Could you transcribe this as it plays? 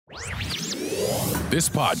This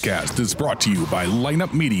podcast is brought to you by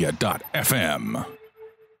lineupmedia.fm.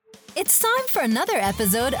 It's time for another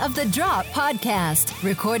episode of The Drop Podcast,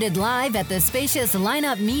 recorded live at the spacious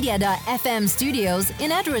lineupmedia.fm studios in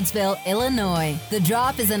Edwardsville, Illinois. The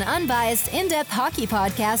Drop is an unbiased, in-depth hockey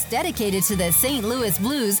podcast dedicated to the St. Louis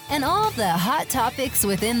Blues and all the hot topics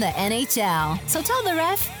within the NHL. So tell the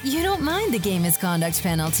ref you don't mind the game misconduct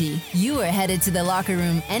penalty. You are headed to the locker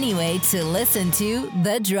room anyway to listen to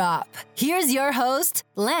The Drop. Here's your host,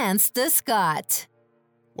 Lance DeScott.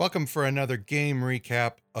 Welcome for another game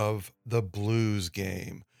recap of the Blues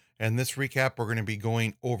game. And this recap, we're going to be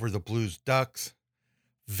going over the Blues Ducks.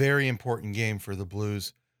 Very important game for the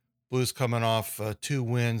Blues. Blues coming off 2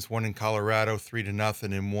 wins, one in Colorado, 3-0,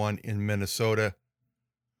 and one in Minnesota,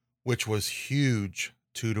 which was huge,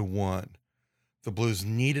 2-1. The Blues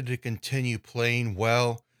needed to continue playing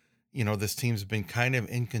well. You know, this team's been kind of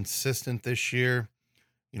inconsistent this year.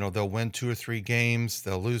 You know, they'll win 2 or 3 games.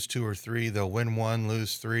 They'll lose 2 or 3. They'll win 1,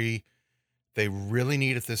 lose 3. They really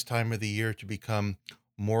need at this time of the year to become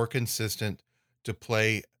more consistent, to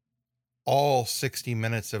play all 60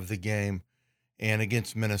 minutes of the game. And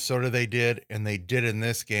against Minnesota they did, and they did in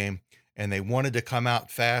this game. And they wanted to come out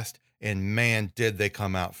fast, and man, did they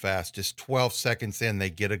come out fast. Just 12 seconds in, they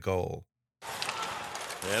get a goal.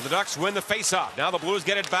 And the Ducks win the faceoff. Now the Blues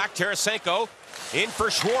get it back. Tarasenko in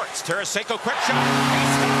for Schwartz. Tarasenko, quick shot. He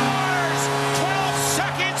scores! 12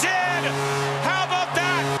 seconds in! How about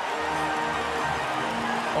that?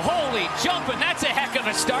 Holy jumping, that's a heck of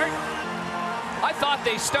a start. I thought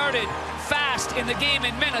they started fast in the game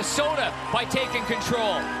in Minnesota by taking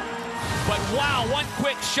control. But wow, one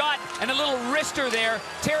quick shot and a little wrister there.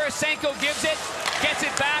 Tarasenko gives it, gets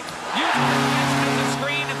it back, uses the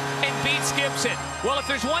screen, and beats Gibson. Well, if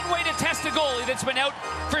there's one way to test a goalie that's been out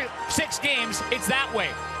for 6 games, it's that way.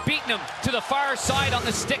 Beating him to the far side on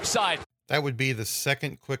the stick side. That would be the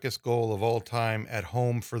second quickest goal of all time at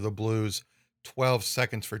home for the Blues. 12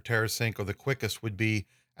 seconds for Tarasenko. The quickest would be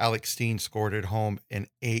Alex Steen scored at home in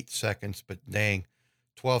 8 seconds, but dang,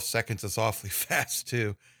 12 seconds is awfully fast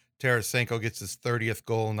too. Tarasenko gets his 30th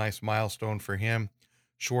goal, nice milestone for him.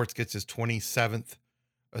 Schwartz gets his 27th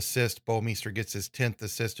assist. Bouwmeester gets his 10th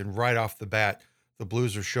assist, and right off the bat, the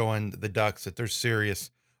Blues are showing the Ducks that they're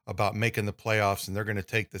serious about making the playoffs, and they're going to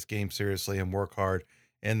take this game seriously and work hard,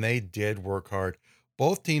 and they did work hard.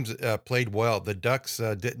 Both teams played well. The Ducks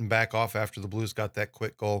didn't back off after the Blues got that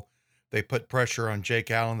quick goal. They put pressure on Jake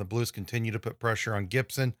Allen. The Blues continue to put pressure on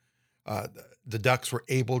Gibson. The Ducks were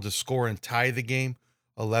able to score and tie the game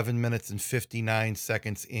 11 minutes and 59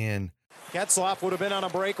 seconds in. Getzlaf would have been on a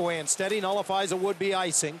breakaway. Instead, he nullifies a would-be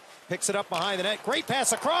icing. Picks it up behind the net. Great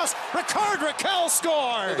pass across. Rickard Rakell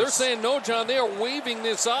scores! They're saying no, John. They are waving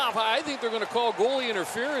this off. I think they're going to call goalie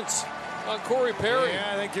interference on Corey Perry.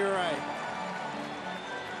 Yeah, I think you're right.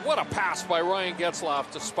 What a pass by Ryan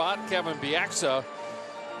Getzlaf to spot Kevin Bieksa.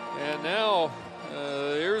 And now,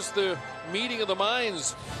 here's the meeting of the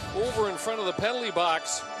minds over in front of the penalty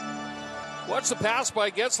box. Watch the pass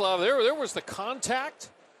by Getzlaf. There was the contact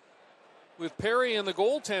with Perry and the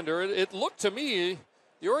goaltender. It looked to me,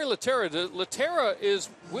 Jori Lehtera is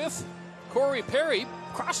with Corey Perry,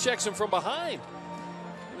 cross-checks him from behind.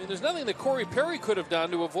 I mean, there's nothing that Corey Perry could have done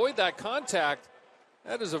to avoid that contact.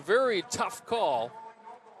 That is a very tough call.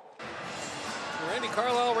 Randy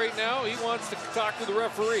Carlyle right now, he wants to talk to the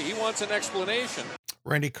referee. He wants an explanation.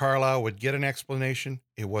 Randy Carlyle would get an explanation.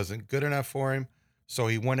 It wasn't good enough for him, so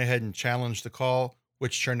he went ahead and challenged the call,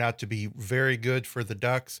 which turned out to be very good for the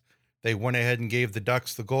Ducks. They went ahead and gave the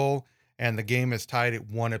Ducks the goal, and the game is tied at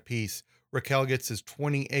 1 apiece. Rakell gets his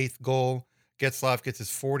 28th goal. Getzlaf gets his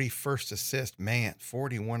 41st assist. Man,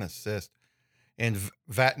 41 assists. And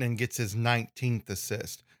Vatanen gets his 19th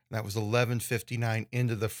assist. That was 11:59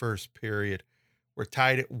 into the first period. We're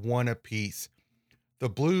tied at 1 apiece. The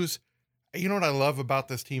Blues, you know what I love about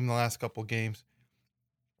this team the last couple games?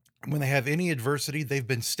 When they have any adversity, they've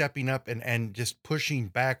been stepping up and just pushing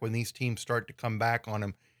back when these teams start to come back on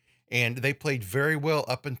them. And they played very well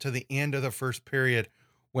up until the end of the first period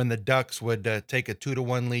when the Ducks would take a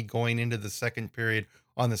 2-1 lead going into the second period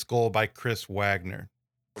on this goal by Chris Wagner.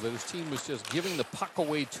 His team was just giving the puck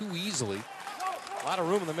away too easily. A lot of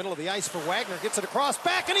room in the middle of the ice for Wagner. Gets it across,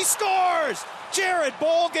 back, and he scores! Jared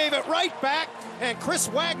Boll gave it right back, and Chris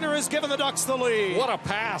Wagner has given the Ducks the lead. What a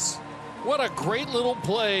pass. What a great little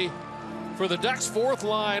play for the Ducks' fourth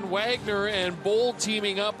line. Wagner and Boll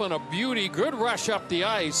teaming up on a beauty. Good rush up the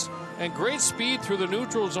ice, and great speed through the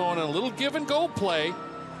neutral zone, and a little give-and-go play.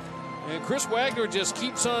 And Chris Wagner just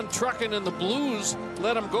keeps on trucking, and the Blues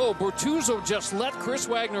let him go. Bortuzzo just let Chris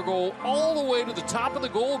Wagner go all the way to the top of the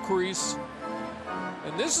goal crease.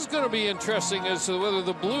 And this is going to be interesting as to whether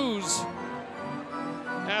the Blues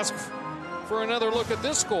ask for another look at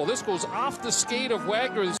this goal. This goes off the skate of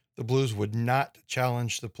Wagner. The Blues would not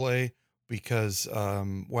challenge the play because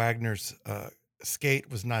Wagner's skate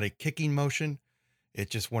was not a kicking motion. It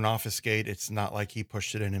just went off his skate. It's not like he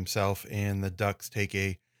pushed it in himself, and the Ducks take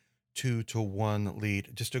a 2-1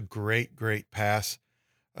 lead. Just a great, great pass.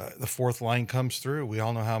 The fourth line comes through. We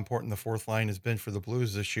all know how important the fourth line has been for the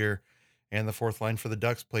Blues this year, and the fourth line for the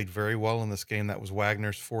Ducks played very well in this game. That was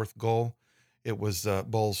Wagner's fourth goal. It was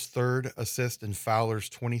Bull's third assist and Fowler's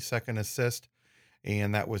 22nd assist,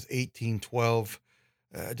 and that was 18-12.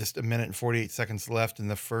 Just a minute and 48 seconds left in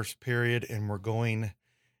the first period, and we're going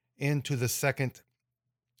into the second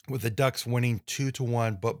with the Ducks winning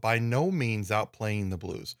 2-1, but by no means outplaying the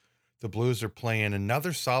Blues. The Blues are playing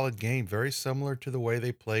another solid game, very similar to the way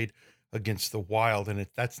they played against the Wild, and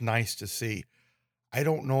that's nice to see. I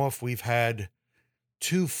don't know if we've had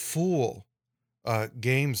two full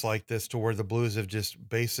games like this to where the Blues have just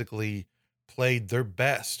basically played their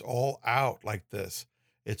best all out like this.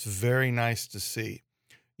 It's very nice to see.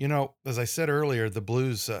 You know, as I said earlier, the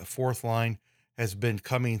Blues fourth line has been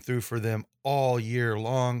coming through for them all year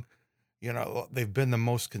long. You know, they've been the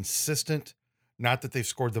most consistent. Not that they've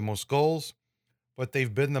scored the most goals, but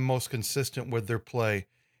they've been the most consistent with their play.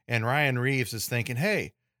 And Ryan Reaves is thinking,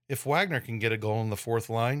 hey, if Wagner can get a goal in the fourth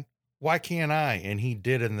line, why can't I? And he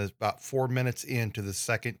did in about 4 minutes into the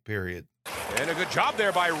second period. And a good job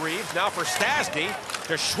there by Reaves. Now for Stastny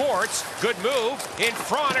to Schwartz. Good move. In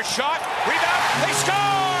front, a shot. Rebound. They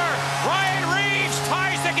score! Ryan Reaves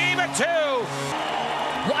ties the game at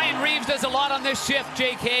 2. Ryan Reaves does a lot on this shift,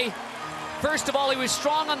 JK. First of all, he was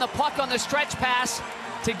strong on the puck on the stretch pass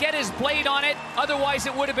to get his blade on it. Otherwise,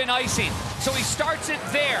 it would have been icing. So he starts it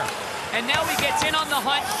there. And now he gets in on the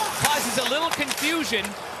hunt, causes a little confusion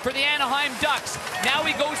for the Anaheim Ducks. Now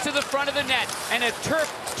he goes to the front of the net, and a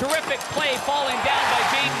terrific play falling down by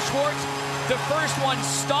Jaden Schwartz. The first one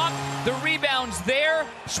stopped, the rebound's there,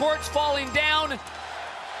 Schwartz falling down,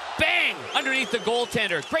 bang, underneath the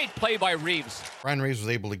goaltender. Great play by Reaves. Ryan Reaves was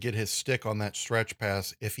able to get his stick on that stretch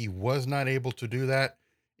pass. If he was not able to do that,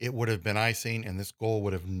 it would have been icing, and this goal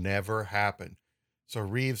would have never happened. So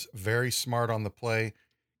Reaves, very smart on the play,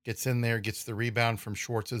 gets in there, gets the rebound from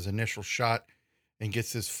Schwartz's initial shot, and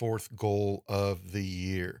gets his fourth goal of the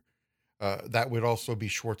year. That would also be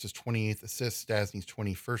Schwartz's 28th assist, Stastny's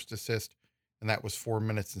 21st assist, and that was 4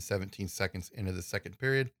 minutes and 17 seconds into the second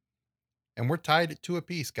period. And we're tied at 2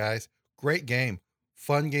 apiece, guys. Great game.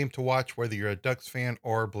 Fun game to watch, whether you're a Ducks fan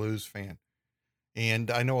or a Blues fan.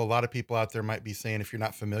 And I know a lot of people out there might be saying, if you're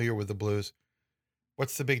not familiar with the Blues,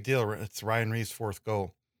 what's the big deal? It's Ryan Reaves' fourth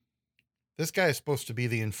goal. This guy is supposed to be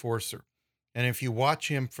the enforcer. And if you watch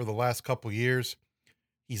him for the last couple years,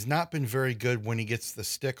 he's not been very good when he gets the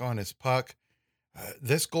stick on his puck.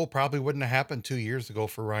 This goal probably wouldn't have happened 2 years ago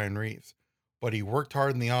for Ryan Reaves. But he worked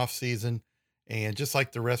hard in the offseason. And just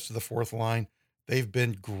like the rest of the fourth line, they've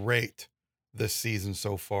been great this season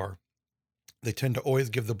so far. They tend to always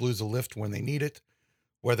give the Blues a lift when they need it,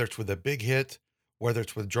 whether it's with a big hit, whether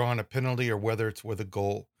it's with drawing a penalty, or whether it's with a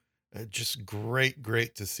goal. Just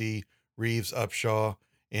great to see Reaves, Upshaw,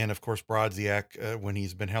 and of course Brodziak, when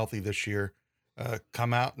he's been healthy this year,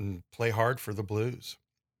 come out and play hard for the Blues.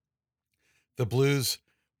 The Blues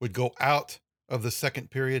would go out of the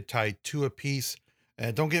second period tied 2 apiece.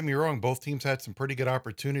 And don't get me wrong, both teams had some pretty good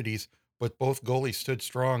opportunities, but both goalies stood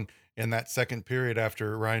strong in that second period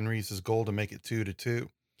after Ryan Reaves' goal to make it 2-2.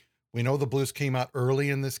 We know the Blues came out early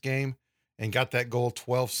in this game and got that goal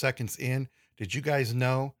 12 seconds in. Did you guys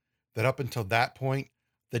know that up until that point,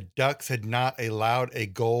 the Ducks had not allowed a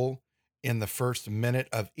goal in the first minute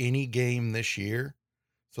of any game this year?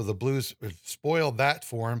 So the Blues spoiled that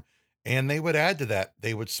for them, and they would add to that.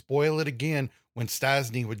 They would spoil it again when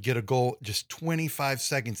Stastny would get a goal just 25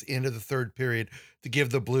 seconds into the third period to give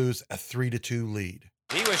the Blues a 3-2 lead.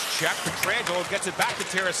 He was checked. Pietrangelo gets it back to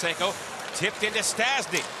Tarasenko. Tipped into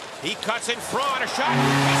Stastny. He cuts in front. A shot.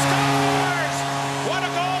 He scores! What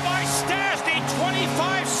a goal by Stastny.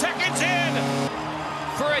 25 seconds in.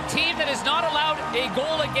 For a team that has not allowed a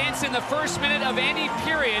goal against in the first minute of any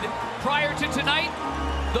period prior to tonight,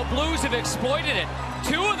 the Blues have exploited it.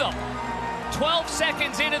 2 of them. 12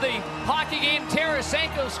 seconds into the hockey game,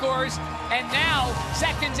 Tarasenko scores, and now,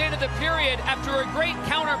 seconds into the period, after a great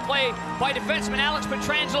counterplay by defenseman Alex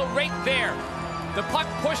Pietrangelo right there. The puck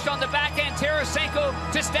pushed on the backhand, Tarasenko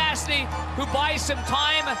to Stastny, who buys some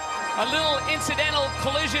time. A little incidental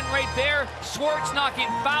collision right there. Schwartz knocking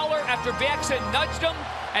Fowler after Bieksa nudged him,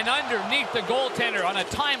 and underneath the goaltender on a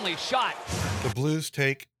timely shot. The Blues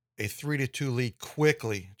take a 3-2 lead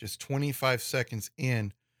quickly, just 25 seconds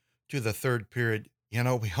in to the third period. You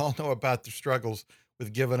know, we all know about the struggles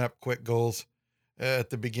with giving up quick goals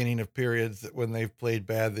at the beginning of periods when they've played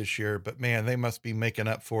bad this year. But man, they must be making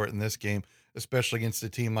up for it in this game, especially against a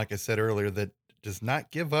team, like I said earlier, that does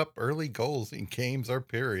not give up early goals in games or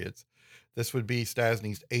periods. This would be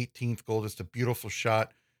Stastny's 18th goal, just a beautiful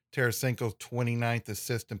shot. Tarasenko's 29th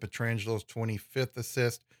assist and Pietrangelo's 25th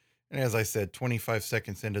assist. And as I said, 25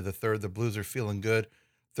 seconds into the third, the Blues are feeling good.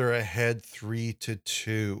 They're ahead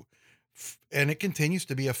 3-2. And it continues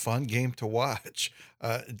to be a fun game to watch.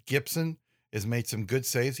 Gibson has made some good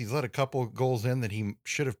saves. He's let a couple of goals in that he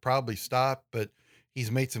should have probably stopped, but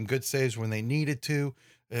he's made some good saves when they needed to.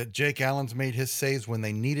 Jake Allen's made his saves when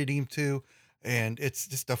they needed him to. And it's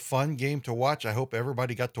just a fun game to watch. I hope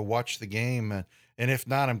everybody got to watch the game. And if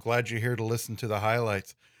not, I'm glad you're here to listen to the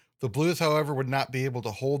highlights. The Blues, however, would not be able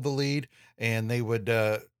to hold the lead, and they would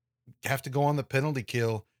have to go on the penalty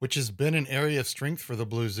kill, which has been an area of strength for the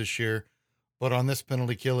Blues this year. But on this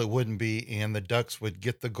penalty kill, it wouldn't be, and the Ducks would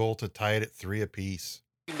get the goal to tie it at 3 apiece.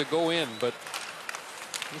 To go in, but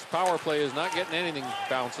this power play is not getting anything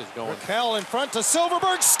bounces going. Raquel in front to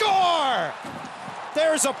Silfverberg, score!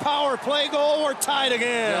 There's a power play goal. We're tied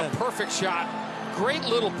again. Yeah, perfect shot. Great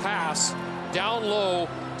little pass down low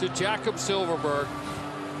to Jakob Silfverberg.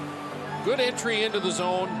 Good entry into the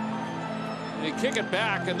zone. And they kick it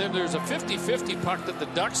back, and then there's a 50-50 puck that the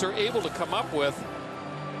Ducks are able to come up with.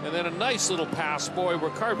 And then a nice little pass, boy,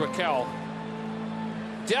 Rickard Rakell.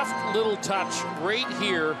 Deft little touch right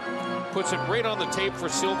here. Puts it right on the tape for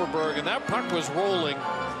Silfverberg, and that puck was rolling.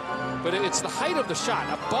 But it's the height of the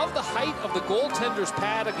shot, above the height of the goaltender's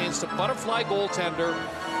pad against a butterfly goaltender.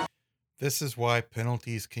 This is why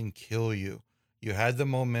penalties can kill you. You had the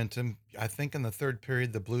momentum. I think in the third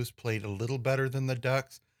period, the Blues played a little better than the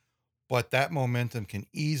Ducks, but that momentum can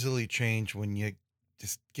easily change when you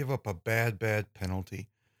just give up a bad penalty.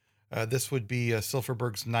 This would be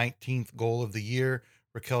Silfverberg's 19th goal of the year.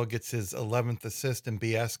 Rakell gets his 11th assist, and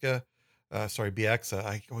Bieksa. I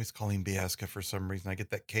always call him Bieksa for some reason. I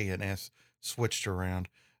get that K and S switched around.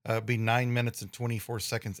 It'd be 9 minutes and 24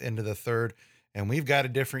 seconds into the third, and we've got a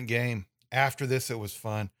different game. After this, it was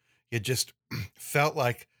fun. It just felt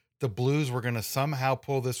like the Blues were going to somehow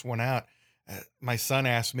pull this one out. My son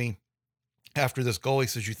asked me after this goal, he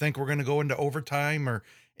says, "You think we're going to go into overtime or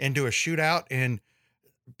into a shootout?" And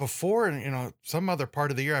before, some other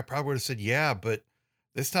part of the year, I probably would have said, yeah, but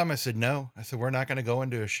this time I said, no. I said, we're not going to go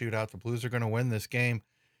into a shootout. The Blues are going to win this game.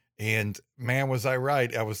 And man, was I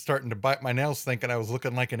right. I was starting to bite my nails thinking I was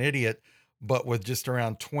looking like an idiot. But with just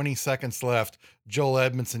around 20 seconds left, Joel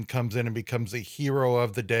Edmondson comes in and becomes a hero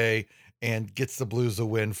of the day and gets the Blues a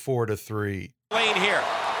win 4-3. Lane here.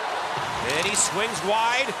 And he swings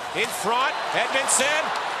wide in front. Edmondson,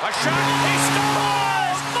 a shot. He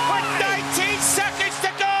scores with 19 seconds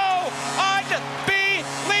to go.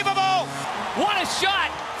 Unbelievable. What a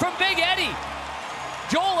shot from Big Eddie.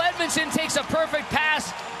 Joel Edmondson takes a perfect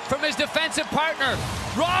pass from his defensive partner.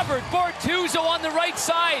 Robert Bortuzzo on the right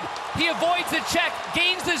side. He avoids the check,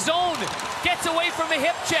 gains the zone, gets away from a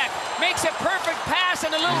hip check, makes a perfect pass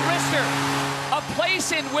and a little wrister. A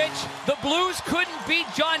place in which the Blues couldn't beat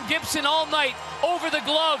John Gibson all night over the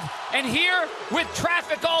glove. And here, with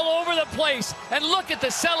traffic all over the place, and look at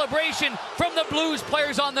the celebration from the Blues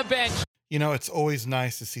players on the bench. You know, it's always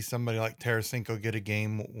nice to see somebody like Tarasenko get a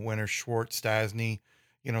game winner, Schwartz, Stastny,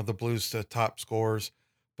 the Blues top scorers.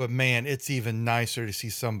 But man, it's even nicer to see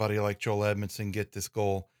somebody like Joel Edmondson get this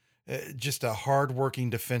goal. Just a hard-working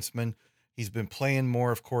defenseman. He's been playing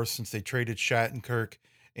more, of course, since they traded Shattenkirk,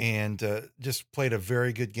 and just played a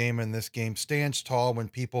very good game in this game. Stands tall when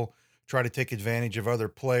people try to take advantage of other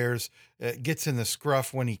players, gets in the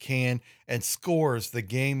scruff when he can, and scores the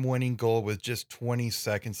game-winning goal with just 20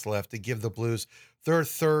 seconds left to give the Blues their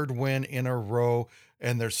third win in a row,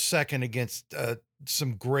 and their second against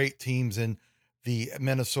some great teams in the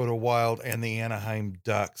Minnesota Wild and the Anaheim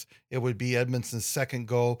Ducks. It would be Edmondson's second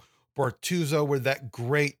goal. Bortuzzo with that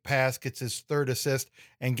great pass gets his third assist.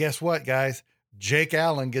 And guess what, guys? Jake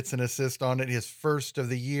Allen gets an assist on it, his first of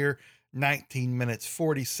the year, 19 minutes,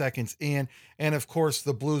 40 seconds in. And of course,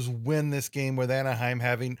 the Blues win this game with Anaheim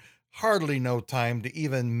having hardly no time to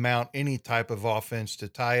even mount any type of offense to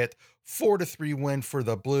tie it. 4-3 win for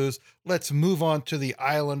the Blues. Let's move on to the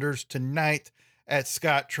Islanders tonight at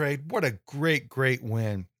Scottrade. What a great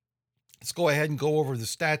win. Let's go ahead and go over the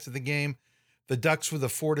stats of the game. The Ducks with a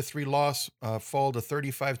 4-3 loss fall to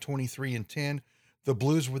 35-23-10. The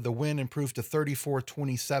Blues with the win improved to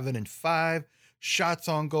 34-27-5. Shots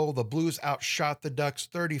on goal, the Blues outshot the Ducks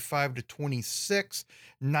 35-26.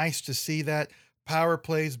 Nice to see that. Power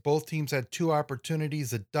plays, both teams had 2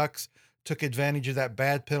 opportunities. The Ducks took advantage of that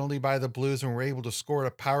bad penalty by the Blues and were able to score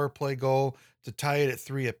a power play goal to tie it at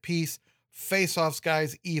 3 apiece. Face-offs,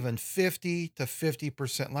 guys, even 50 to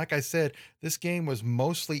 50%. Like I said, this game was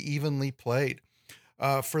mostly evenly played.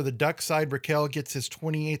 For the Ducks side, Raquel gets his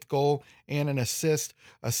 28th goal and an assist.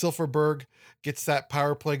 Silfverberg gets that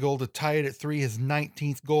power play goal to tie it at 3, his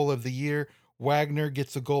 19th goal of the year. Wagner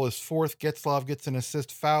gets a goal, his 4th. Getzlaf gets an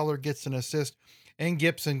assist. Fowler gets an assist. And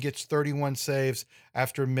Gibson gets 31 saves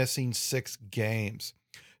after missing 6 games.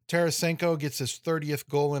 Tarasenko gets his 30th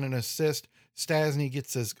goal and an assist. Stasny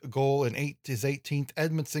gets his goal and his 18th.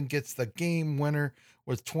 Edmondson gets the game winner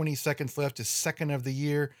with 20 seconds left, his 2nd of the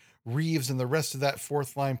year. Reeves and the rest of that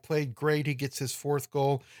 4th line played great. He gets his 4th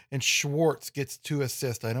goal, and Schwartz gets 2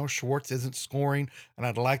 assists. I know Schwartz isn't scoring, and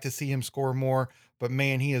I'd like to see him score more, but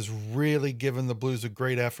man, he has really given the Blues a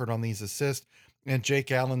great effort on these assists, and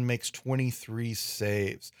Jake Allen makes 23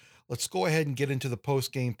 saves. Let's go ahead and get into the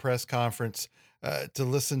post-game press conference to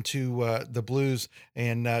listen to the Blues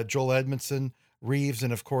and Joel Edmondson, Reeves,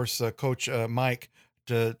 and of course, Coach Mike,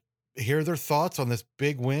 to hear their thoughts on this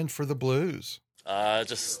big win for the Blues.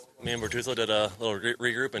 Just me and Bertuzzo did a little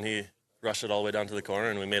regroup, and he rushed it all the way down to the corner,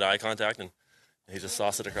 and we made eye contact, and he just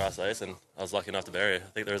sauced it across the ice, and I was lucky enough to bury it. I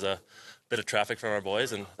think there was a bit of traffic from our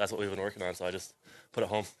boys, and that's what we've been working on, so I just put it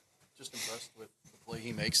home. Just impressed with the play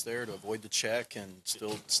he makes there to avoid the check and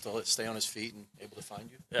still stay on his feet and able to find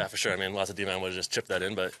you? Yeah, for sure. I mean, lots of D-men would have just chipped that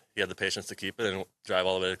in, but he had the patience to keep it and drive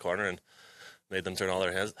all the way to the corner and made them turn all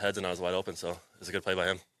their heads, and I was wide open, so it was a good play by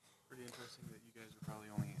him. Pretty interesting that you guys are probably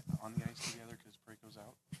only on the ice together because Parayko's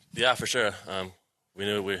out. Yeah, for sure. We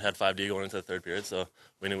knew we had 5D going into the third period, so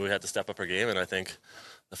we knew we had to step up our game, and I think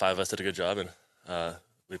the 5 of us did a good job, and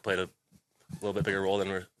we played a little bit bigger role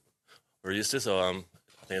than we're used to, so I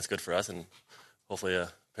think it's good for us, and hopefully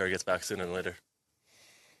Perry gets back sooner than later.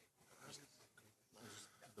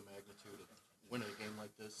 The magnitude of winning a game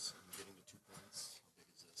like this and getting the 2 points, how big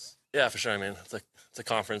is this? Yeah, for sure. I mean, it's a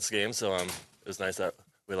conference game, so it was nice that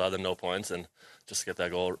we allowed them no points, and just to get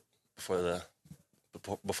that goal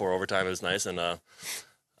before overtime, it was nice, and I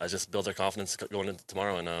just built our confidence going into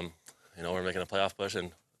tomorrow, and we're making a playoff push,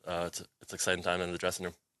 and it's an exciting time in the dressing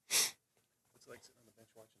room. What's it like sitting on the bench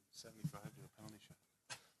watching 75 do a penalty shot?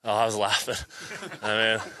 Oh, I was laughing. I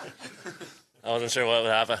mean, I wasn't sure what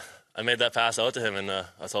would happen. I made that pass out to him, and I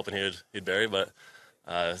was hoping he'd bury, but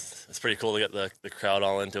it's pretty cool to get the crowd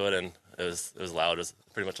all into it, and it was loud. It was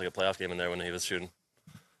pretty much like a playoff game in there when he was shooting.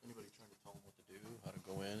 Anybody trying to tell him what to do, how to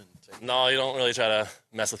go in and take? No, you don't really try to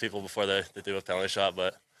mess with people before they do a penalty shot,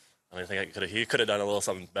 but I think he could have done a little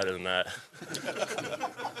something better than that.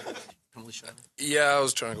 Penalty shot? Yeah, I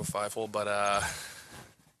was trying to go 5-hole, but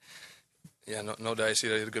no dice. He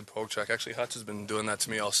did a good poke check. Actually, Hutch has been doing that to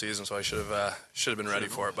me all season, so I should have been ready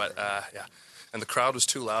for it. But yeah, and the crowd was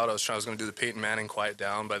too loud. I was going to do the Peyton Manning quiet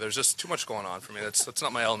down, but there's just too much going on for me. That's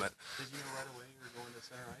not my element. Did you know right away you were going to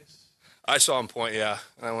center ice? I saw him point, yeah.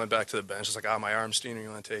 And I went back to the bench. It's like, my arm's steaming, you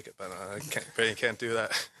want to take it. But you can't do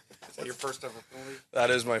that. Is that your first ever penalty? That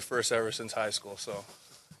is my first ever since high school. So,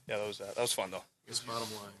 yeah, that was fun, though. I guess bottom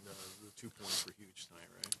line, the 2 points were huge tonight,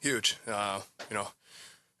 right? Huge.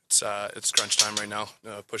 It's crunch time right now.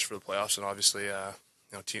 Push for the playoffs, and obviously,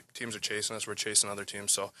 teams are chasing us. We're chasing other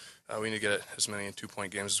teams, so we need to get as many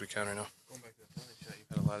 2-point games as we can right now. Going back to the penalty shot,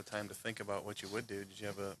 you've had a lot of time to think about what you would do. Did you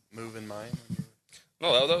have a move in mind?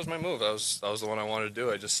 No, that was my move. That was the one I wanted to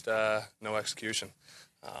do. I just no execution.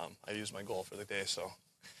 I used my goal for the day, so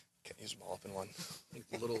can't use them all up in one. I think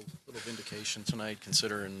a little vindication tonight,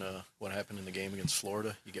 considering what happened in the game against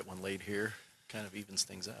Florida. You get one late here, kind of evens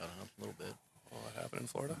things out a little bit. What happened in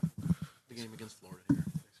Florida? The game against Florida here.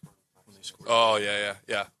 When they scored. Oh yeah.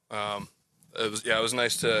 It was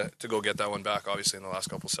nice to go get that one back. Obviously in the last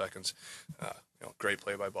couple seconds, great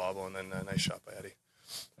play by Bobble, and then a nice shot by Eddie.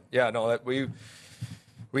 Yeah, no, we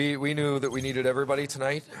knew that we needed everybody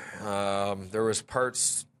tonight. There was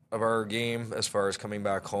parts of our game as far as coming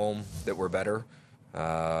back home that were better.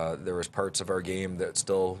 There was parts of our game that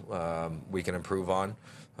still we can improve on.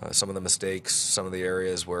 Some of the mistakes, some of the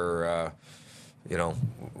areas where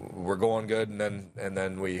we're going good, and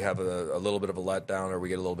then we have a little bit of a letdown, or we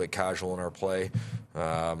get a little bit casual in our play.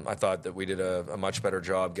 I thought that we did a much better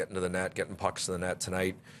job getting to the net, getting pucks to the net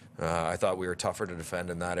tonight. I thought we were tougher to defend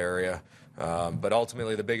in that area. But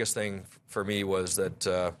ultimately, the biggest thing for me was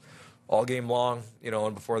that all game long,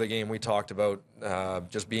 and before the game, we talked about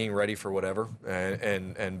just being ready for whatever,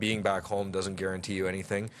 and being back home doesn't guarantee you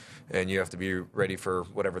anything, and you have to be ready for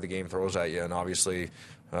whatever the game throws at you. And obviously,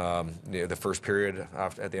 the first period,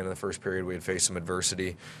 at the end of the first period, we had faced some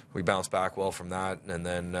adversity. We bounced back well from that, and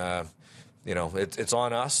then it's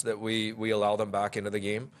on us that we allow them back into the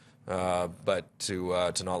game, but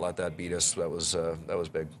to not let that beat us, that was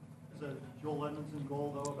big. Is a Joel Edmondson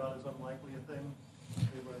goal though about as unlikely a thing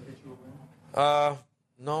able to get you a win?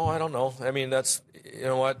 No, I don't know. I mean, that's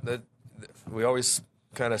we always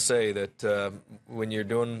kind of say that when you're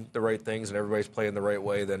doing the right things and everybody's playing the right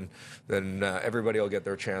way, then everybody will get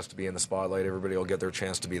their chance to be in the spotlight. Everybody will get their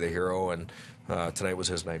chance to be the hero, and tonight was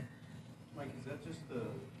his night. Mike, is that just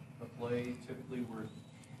a play typically where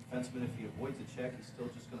defenseman, if he avoids a check, he's still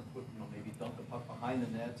just going to put, maybe dump the puck behind the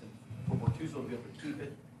net, and for Bortuzzo to be able to keep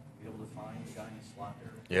it, be able to find the guy in the slot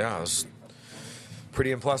there? Yeah, it was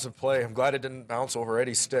pretty impressive play. I'm glad it didn't bounce over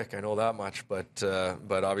Eddie's stick. I know that much, but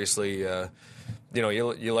obviously,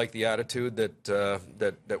 you like the attitude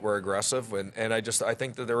that we're aggressive, and I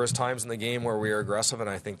think that there was times in the game where we were aggressive, and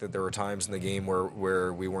I think that there were times in the game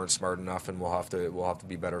where we weren't smart enough, and we'll have to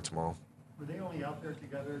be better tomorrow. Were they only out there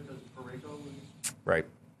together because Parayko was? Right.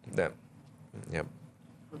 Yep.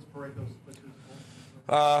 What's Parayko's?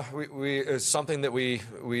 It's something that we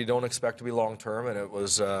don't expect to be long term, and it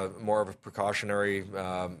was more of a precautionary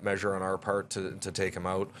measure on our part to take him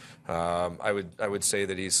out. I would say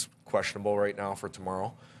that he's questionable right now for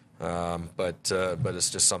tomorrow, but it's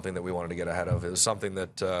just something that we wanted to get ahead of. It was something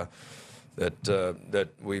that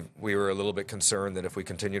we were a little bit concerned that if we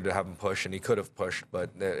continued to have him push, and he could have pushed, but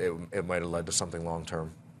it might have led to something long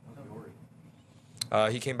term.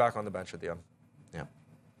 He came back on the bench at the end. Yeah.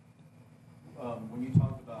 When you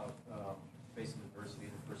talked about facing adversity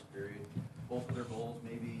in the first period, both of their goals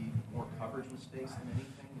maybe more coverage mistakes than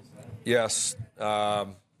anything? Is that? Yes. I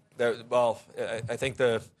think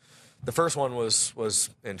the first one was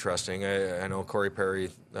interesting. I know Corey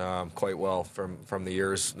Perry quite well from the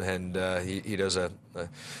years, and he does a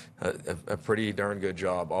pretty darn good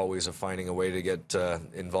job always of finding a way to get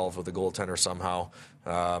involved with the goaltender somehow.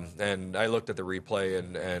 And I looked at the replay,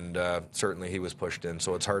 and certainly he was pushed in,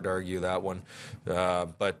 so it's hard to argue that one.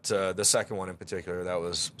 But the second one in particular, that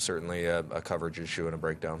was certainly a coverage issue and a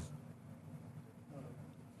breakdown.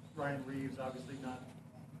 Ryan Reeves, obviously not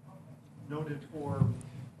noted for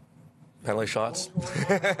penalty shots.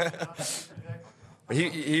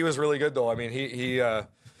 He was really good though. I mean,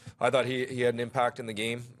 I thought he had an impact in the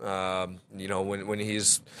game. When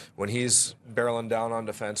he's barreling down on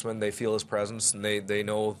defensemen, they feel his presence, and they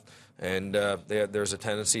know, and there's a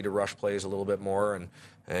tendency to rush plays a little bit more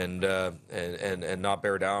and not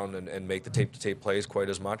bear down and make the tape-to-tape plays quite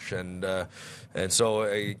as much. And so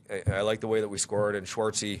I like the way that we scored. And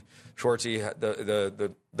Schwartzy,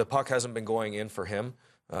 the puck hasn't been going in for him.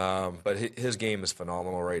 But his game is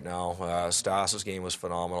phenomenal right now. Stas's game was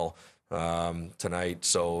phenomenal tonight.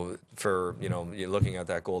 So you're looking at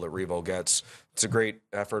that goal that Revo gets, it's a great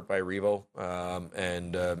effort by Revo,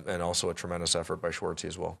 and also a tremendous effort by Schwartzy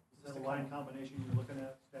as well. Is that a line combination you're looking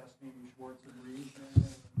at, Stastny, Schwartz, and Reeves?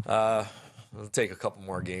 It'll take a couple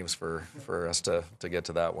more games for us to get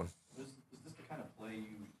to that one. Is this the kind of play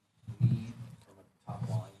you need from a top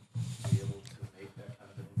line to be able to make that kind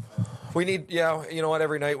of an impact? We need, you know what,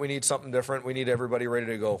 every night we need something different. We need everybody ready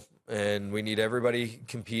to go, and we need everybody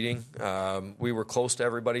competing. We were close to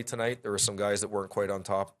everybody tonight. There were some guys that weren't quite on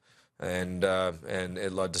top, and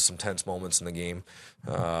it led to some tense moments in the game,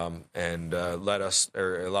 and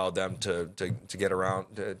allowed them to get around,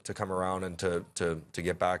 to come around, and to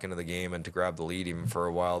get back into the game and to grab the lead even for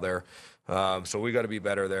a while there. So we got to be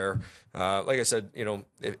better there. Like I said,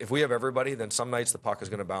 if we have everybody, then some nights the puck is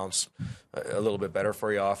going to bounce a little bit better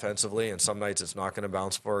for you offensively, and some nights it's not going to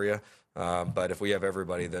bounce for you. But if we have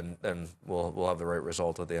everybody, then we'll have the right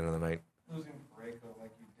result at the end of the night. Losing Parayko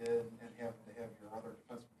like you did and having to have your other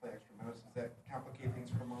defenseman play extra minutes, does that complicate things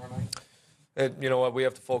for tomorrow night? You know what, we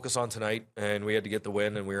have to focus on tonight, and we had to get the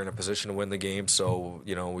win, and we were in a position to win the game. So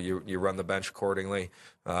you run the bench accordingly.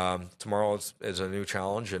 Tomorrow is a new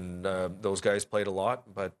challenge, and those guys played a lot,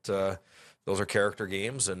 but those are character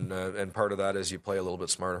games, and part of that is you play a little bit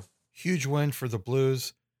smarter. Huge win for the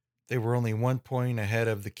Blues. They were only 1 point ahead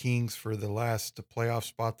of the Kings for the last playoff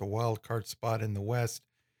spot, the wild card spot in the West,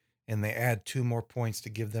 and they add 2 more points to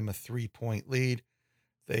give them a 3-point lead.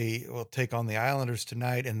 They will take on the Islanders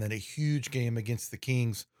tonight, and then a huge game against the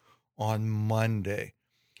Kings on Monday.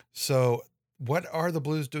 So what are the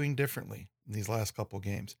Blues doing differently in these last couple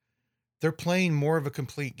games? They're playing more of a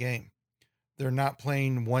complete game. They're not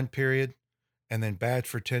playing one period and then bad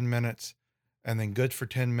for 10 minutes and then good for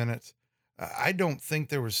 10 minutes. I don't think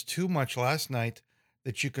there was too much last night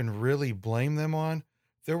that you can really blame them on.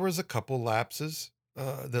 There was a couple lapses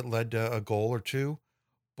that led to a goal or two,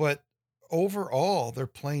 but overall, they're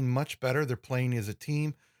playing much better. They're playing as a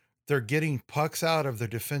team. They're getting pucks out of their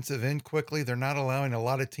defensive end quickly. They're not allowing a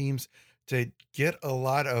lot of teams to get a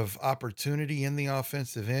lot of opportunity in the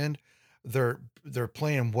offensive end. They're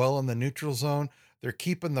playing well in the neutral zone. They're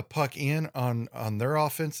keeping the puck in on their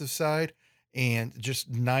offensive side, and just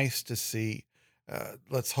nice to see.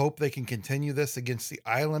 Let's hope they can continue this against the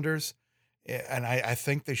Islanders, and I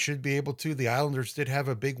think they should be able to. The Islanders did have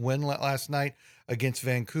a big win last night against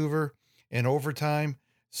Vancouver in overtime,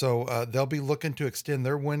 so they'll be looking to extend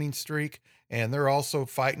their winning streak, and they're also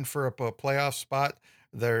fighting for a playoff spot.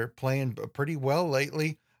 They're playing pretty well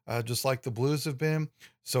lately, just like the Blues have been,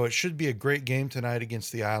 so it should be a great game tonight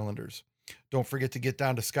against the Islanders. Don't forget to get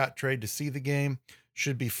down to Scottrade to see the game.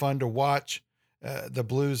 Should be fun to watch. The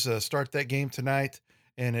Blues start that game tonight,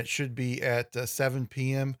 and it should be at 7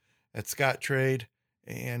 p.m. at Scottrade.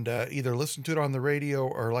 And either listen to it on the radio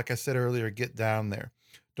or, like I said earlier, get down there.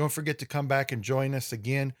 Don't forget to come back and join us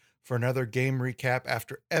again for another game recap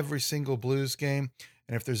after every single Blues game.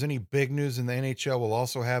 And if there's any big news in the NHL, we'll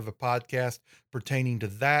also have a podcast pertaining to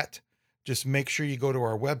that. Just make sure you go to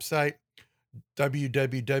our website,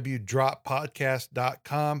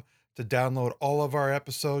 www.droppodcast.com, to download all of our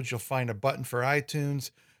episodes. You'll find a button for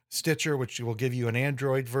iTunes, Stitcher, which will give you an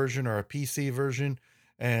Android version or a PC version,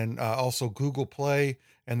 and also Google Play.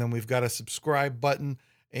 And then we've got a subscribe button,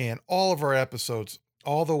 and all of our episodes,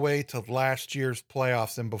 all the way to last year's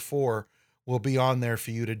playoffs and before, will be on there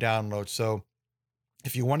for you to download. So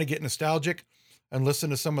if you want to get nostalgic and listen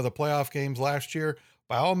to some of the playoff games last year,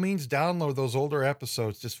 by all means, download those older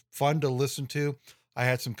episodes. Just fun to listen to. I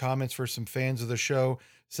had some comments for some fans of the show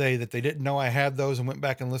say that they didn't know I had those and went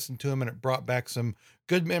back and listened to them, and it brought back some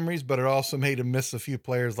good memories, but it also made them miss a few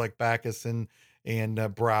players like Backes and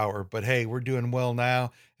Brouwer. But hey, we're doing well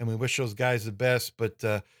now, and we wish those guys the best.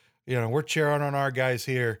 But we're cheering on our guys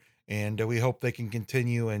here, and we hope they can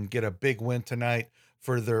continue and get a big win tonight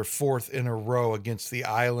for their 4th in a row against the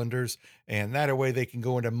Islanders. And that way they can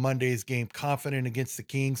go into Monday's game confident against the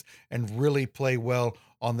Kings and really play well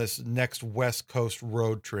on this next West Coast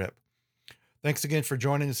road trip. Thanks again for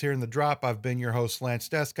joining us here in The Drop. I've been your host, Lance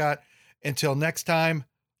Descott. Until next time,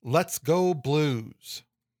 let's go Blues.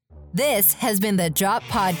 This has been the Drop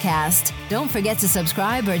Podcast. Don't forget to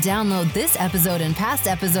subscribe or download this episode and past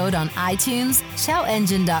episode on iTunes,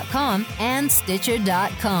 ShoutEngine.com, and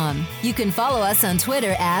Stitcher.com. You can follow us on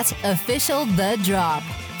Twitter at @OfficialTheDrop.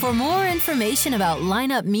 For more information about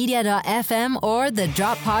lineupmedia.fm or the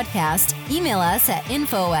Drop Podcast, email us at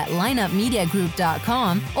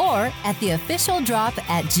info@lineupmediagroup.com or at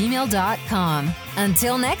theofficialdrop@gmail.com.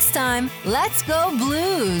 Until next time, let's go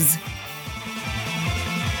Blues!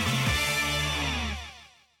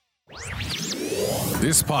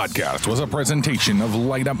 This podcast was a presentation of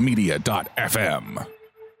lineupmedia.fm.